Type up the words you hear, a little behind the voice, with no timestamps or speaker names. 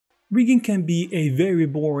Rigging can be a very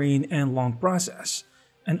boring and long process,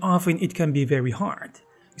 and often it can be very hard.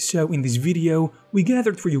 So in this video, we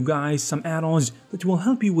gathered for you guys some add-ons that will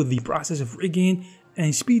help you with the process of rigging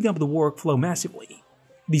and speed up the workflow massively.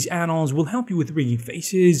 These add-ons will help you with rigging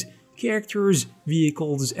faces, characters,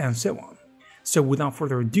 vehicles, and so on. So without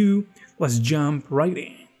further ado, let's jump right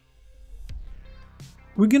in.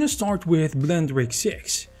 We're gonna start with BlenRig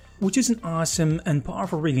 6, which is an awesome and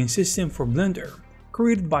powerful rigging system for Blender,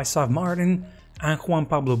 created by Sav Martin and Juan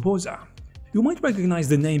Pablo Boza. You might recognize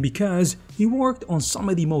the name because he worked on some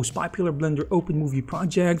of the most popular Blender Open Movie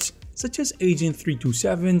projects such as Agent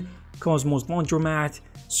 327, Cosmos Laundromat,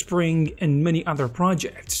 Spring, and many other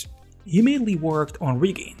projects. He mainly worked on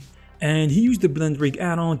rigging, and he used the BlenRig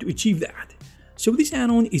add-on to achieve that. So this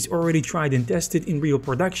add-on is already tried and tested in real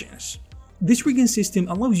productions. This rigging system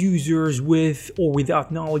allows users with or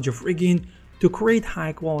without knowledge of rigging to create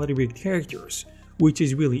high-quality rigged characters, which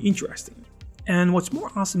is really interesting. And what's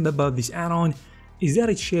more awesome about this add-on is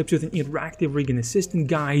that it ships with an interactive rigging assistant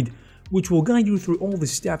guide, which will guide you through all the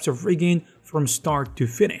steps of rigging from start to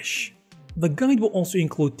finish. The guide will also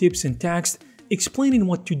include tips and text explaining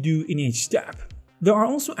what to do in each step. There are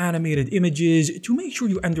also animated images to make sure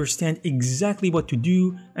you understand exactly what to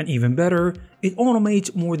do, and even better, it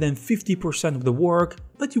automates more than 50% of the work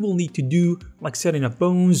that you will need to do, like setting up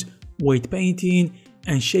bones, weight painting,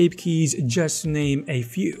 and shape keys, just to name a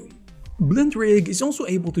few. BlenRig is also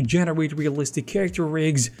able to generate realistic character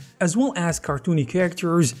rigs as well as cartoony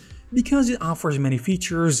characters because it offers many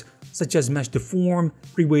features such as mesh deform,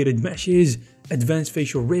 pre-weighted meshes, advanced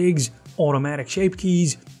facial rigs, automatic shape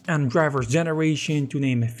keys, and drivers generation, to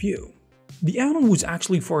name a few. The add-on was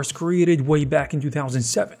actually first created way back in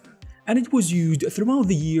 2007, and it was used throughout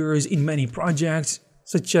the years in many projects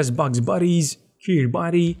such as Bugs Buddies, Here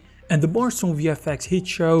Buddy, and the Barstool VFX hit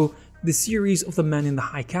show, The Series of the Man in the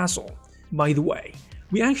High Castle. By the way,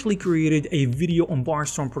 we actually created a video on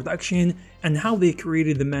Barstool production and how they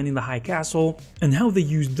created the Man in the High Castle and how they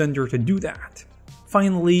used Blender to do that.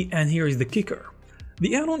 Finally, and here is the kicker,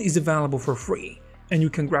 the add-on is available for free, and you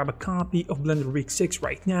can grab a copy of BlenRig 6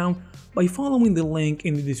 right now by following the link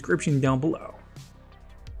in the description down below.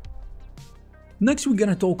 Next, we're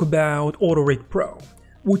gonna talk about AutoRig Pro,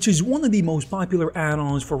 which is one of the most popular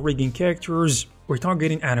add-ons for rigging characters or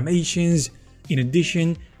targeting animations. In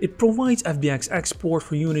addition, it provides FBX export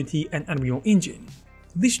for Unity and Unreal Engine.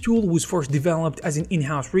 This tool was first developed as an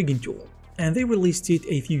in-house rigging tool, and they released it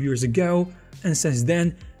a few years ago, and since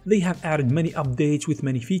then, they have added many updates with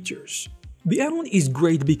many features. The add-on is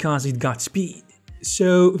great because it got speed.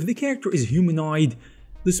 So if the character is humanoid,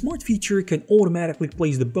 the smart feature can automatically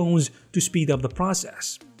place the bones to speed up the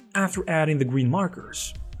process after adding the green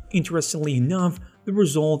markers. Interestingly enough, the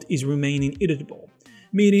result is remaining editable,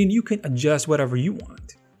 meaning you can adjust whatever you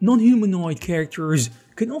want. Non-humanoid characters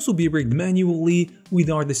can also be rigged manually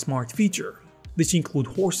without the smart feature. This includes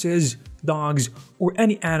horses, dogs, or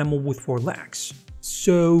any animal with 4 legs.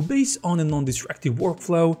 So based on a non-destructive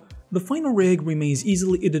workflow, the final rig remains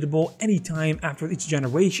easily editable anytime after its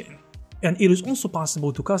generation, and it is also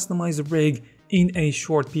possible to customize the rig in a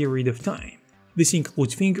short period of time. This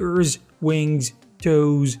includes fingers, wings,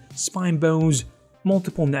 toes, spine bones,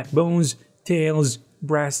 multiple neck bones, tails,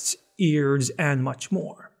 breasts, ears, and much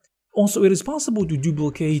more. Also, it is possible to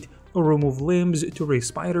duplicate or remove limbs to rig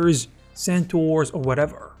spiders, centaurs, or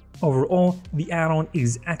whatever. Overall, the add-on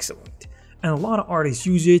is excellent, and a lot of artists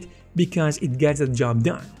use it because it gets the job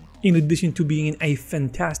done, in addition to being a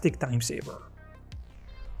fantastic time saver.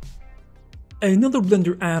 Another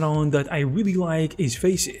Blender add-on that I really like is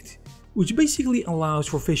Faceit, which basically allows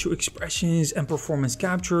for facial expressions and performance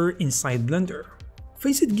capture inside Blender.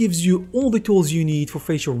 Faceit gives you all the tools you need for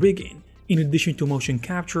facial rigging, in addition to motion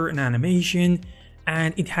capture and animation,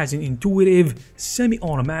 and it has an intuitive,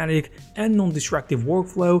 semi-automatic, and non-destructive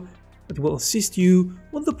workflow that will assist you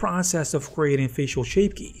with the process of creating facial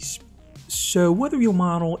shape keys. So whether your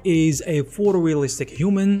model is a photorealistic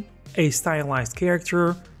human, a stylized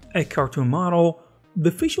character, a cartoon model,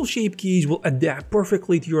 the facial shape keys will adapt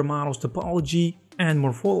perfectly to your model's topology and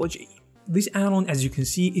morphology. This add-on, as you can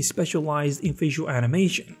see, is specialized in facial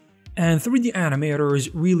animation, and 3D animators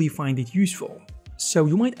really find it useful, so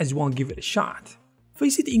you might as well give it a shot.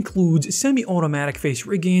 Faceit includes semi-automatic face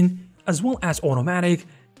rigging, as well as automatic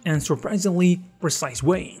and surprisingly precise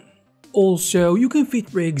weighing. Also, you can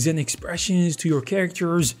fit rigs and expressions to your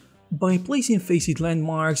characters by placing Faceit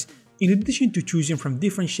landmarks in addition to choosing from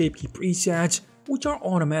different shape key presets, which are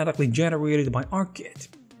automatically generated by ArchKit.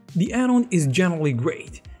 The add-on is generally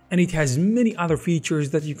great, and it has many other features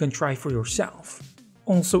that you can try for yourself.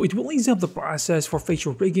 Also, it will ease up the process for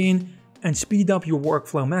facial rigging and speed up your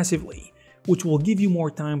workflow massively, which will give you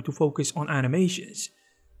more time to focus on animations.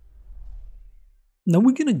 Now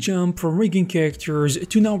we're gonna jump from rigging characters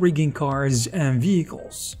to now rigging cars and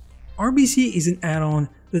vehicles. RBC is an add-on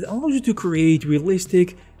that allows you to create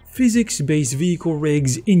realistic, physics-based vehicle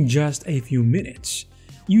rigs in just a few minutes.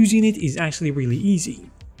 Using it is actually really easy,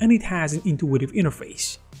 and it has an intuitive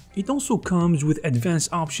interface. It also comes with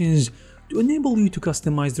advanced options to enable you to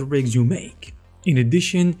customize the rigs you make. In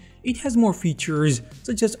addition, it has more features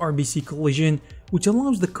such as RBC collision, which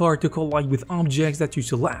allows the car to collide with objects that you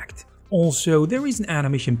select. Also, there is an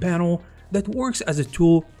animation panel that works as a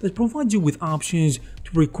tool that provides you with options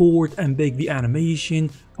to record and bake the animation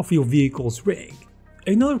of your vehicle's rig.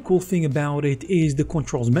 Another cool thing about it is the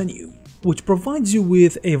controls menu, which provides you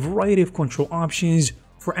with a variety of control options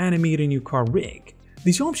for animating your car rig.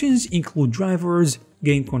 These options include drivers,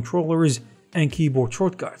 game controllers, and keyboard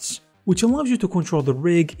shortcuts, which allows you to control the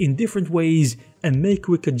rig in different ways and make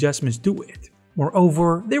quick adjustments to it.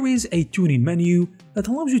 Moreover, there is a tuning menu that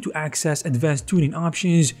allows you to access advanced tuning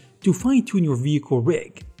options to fine-tune your vehicle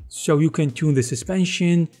rig, so you can tune the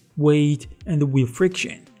suspension, weight, and the wheel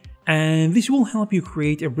friction. And this will help you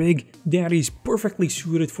create a rig that is perfectly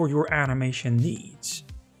suited for your animation needs.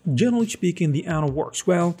 Generally speaking, the add-on works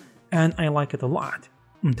well, and I like it a lot.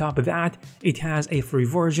 On top of that, it has a free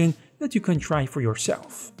version that you can try for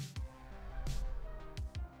yourself.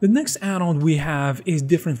 The next add-on we have is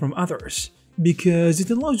different from others, because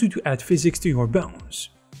it allows you to add physics to your bones.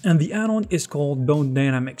 And the add-on is called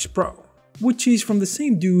Bonedynamics Pro, which is from the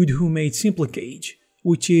same dude who made SimpleCage,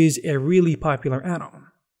 which is a really popular add-on.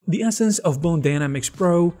 The essence of Bonedynamics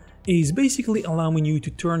Pro is basically allowing you to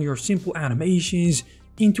turn your simple animations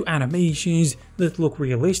into animations that look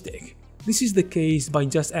realistic. This is the case by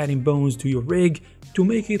just adding bones to your rig to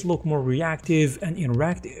make it look more reactive and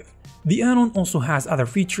interactive. The add-on also has other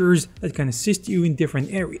features that can assist you in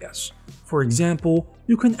different areas. For example,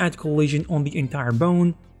 you can add collision on the entire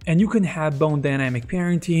bone, and you can have bone dynamic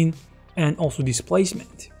parenting and also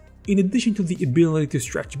displacement, in addition to the ability to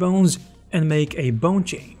stretch bones and make a bone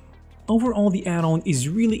chain. Overall, the add-on is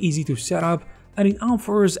really easy to set up, and it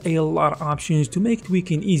offers a lot of options to make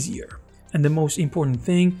tweaking easier. And the most important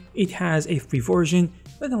thing, it has a free version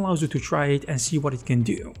that allows you to try it and see what it can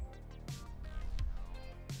do.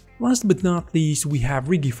 Last but not least, we have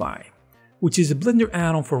Rigify, which is a Blender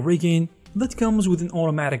add-on for rigging that comes with an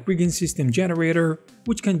automatic rigging system generator,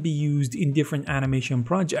 which can be used in different animation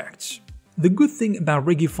projects. The good thing about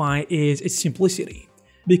Rigify is its simplicity,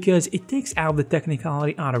 because it takes out the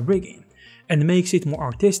technicality out of rigging and makes it more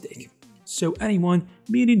artistic. So anyone,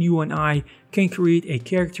 meaning you and I, can create a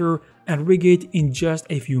character and rig it in just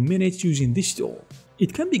a few minutes using this tool.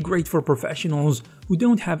 It can be great for professionals who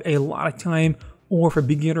don't have a lot of time, or for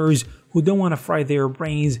beginners who don't want to fry their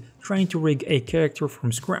brains trying to rig a character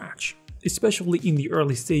from scratch, especially in the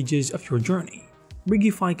early stages of your journey.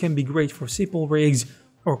 Rigify can be great for simple rigs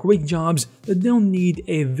or quick jobs that don't need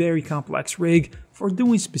a very complex rig for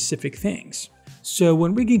doing specific things. So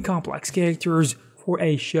when rigging complex characters for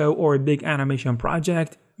a show or a big animation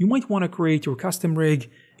project, you might want to create your custom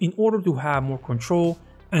rig in order to have more control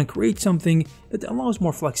and create something that allows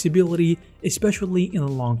more flexibility, especially in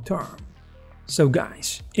the long term. So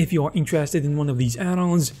guys, if you are interested in one of these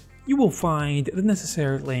add-ons, you will find the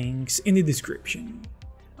necessary links in the description.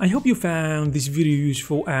 I hope you found this video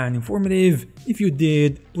useful and informative. If you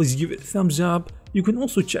did, please give it a thumbs up. You can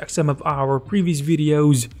also check some of our previous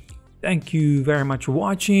videos. Thank you very much for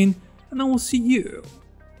watching, and I will see you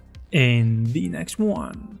in the next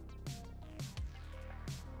one.